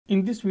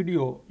In this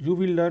video, you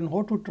will learn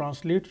how to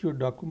translate your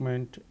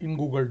document in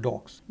Google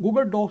Docs.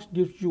 Google Docs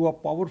gives you a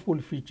powerful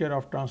feature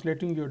of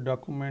translating your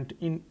document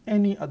in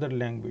any other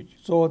language.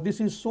 So this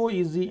is so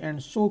easy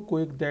and so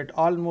quick that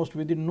almost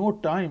within no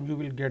time you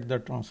will get the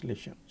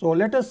translation. So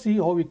let us see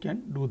how we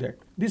can do that.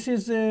 This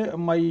is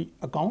my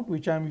account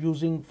which I am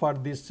using for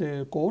this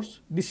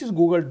course. This is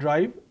Google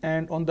Drive,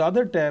 and on the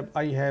other tab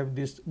I have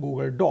this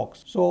Google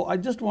Docs. So I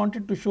just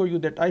wanted to show you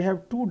that I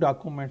have two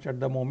documents at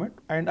the moment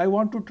and I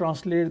want to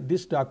translate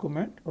this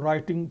document,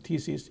 writing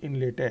thesis in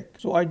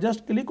LaTeX. So I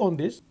just click on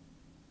this.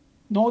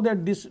 Now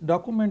that this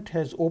document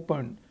has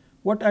opened,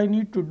 what I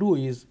need to do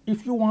is,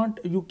 if you want,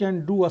 you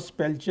can do a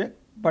spell check,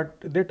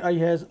 but that I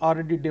has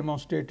already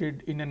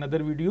demonstrated in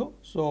another video.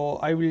 So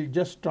I will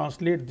just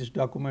translate this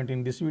document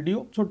in this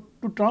video. So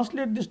to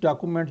translate this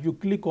document, you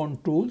click on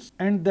Tools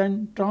and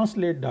then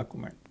Translate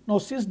Document. Now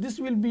since this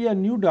will be a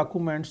new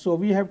document, so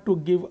we have to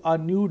give a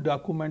new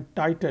document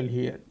title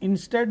here.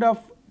 Instead of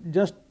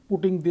just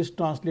putting this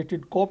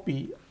translated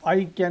copy,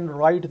 I can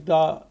write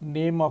the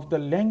name of the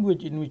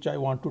language in which I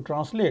want to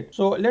translate.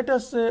 So let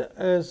us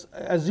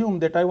assume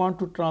that I want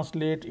to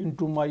translate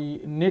into my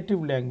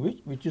native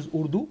language, which is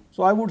Urdu.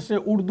 So I would say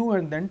Urdu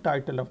and then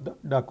title of the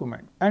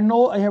document. And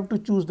now I have to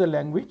choose the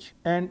language,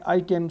 and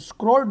I can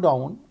scroll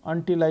down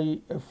until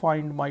I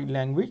find my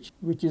language,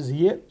 which is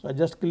here. So I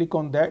just click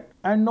on that,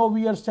 and now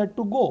we are set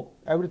to go.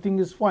 Everything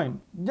is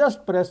fine.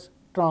 Just press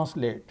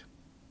translate.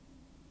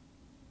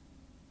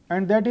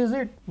 And that is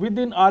it.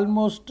 Within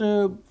almost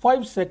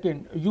 5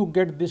 seconds, you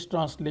get this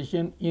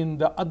translation in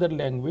the other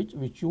language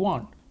which you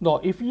want.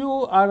 Now, if you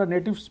are a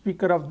native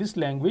speaker of this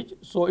language,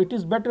 so it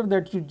is better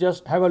that you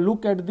just have a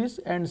look at this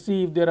and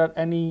see if there are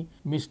any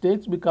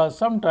mistakes, because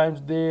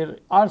sometimes there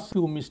are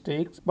few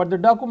mistakes, but the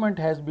document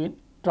has been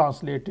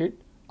translated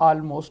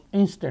almost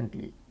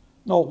instantly.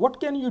 Now, what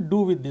can you do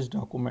with this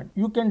document?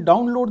 You can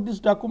download this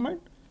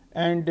document,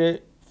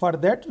 and for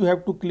that you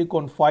have to click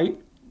on File,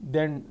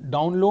 then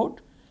Download,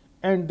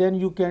 and then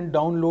you can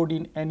download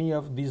in any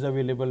of these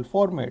available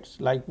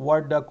formats like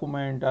Word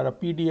document or a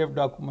PDF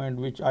document,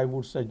 which I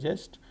would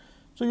suggest.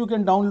 So you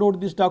can download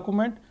this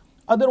document.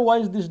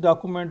 Otherwise, this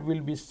document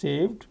will be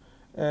saved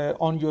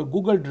on your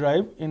Google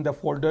Drive in the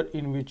folder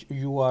in which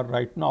you are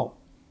right now.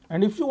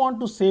 And if you want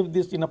to save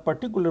this in a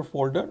particular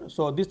folder,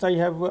 so this I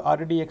have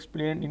already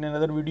explained in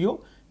another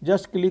video,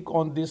 just click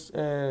on this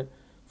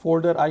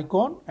folder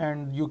icon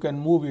and you can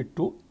move it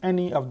to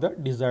any of the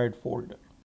desired folder.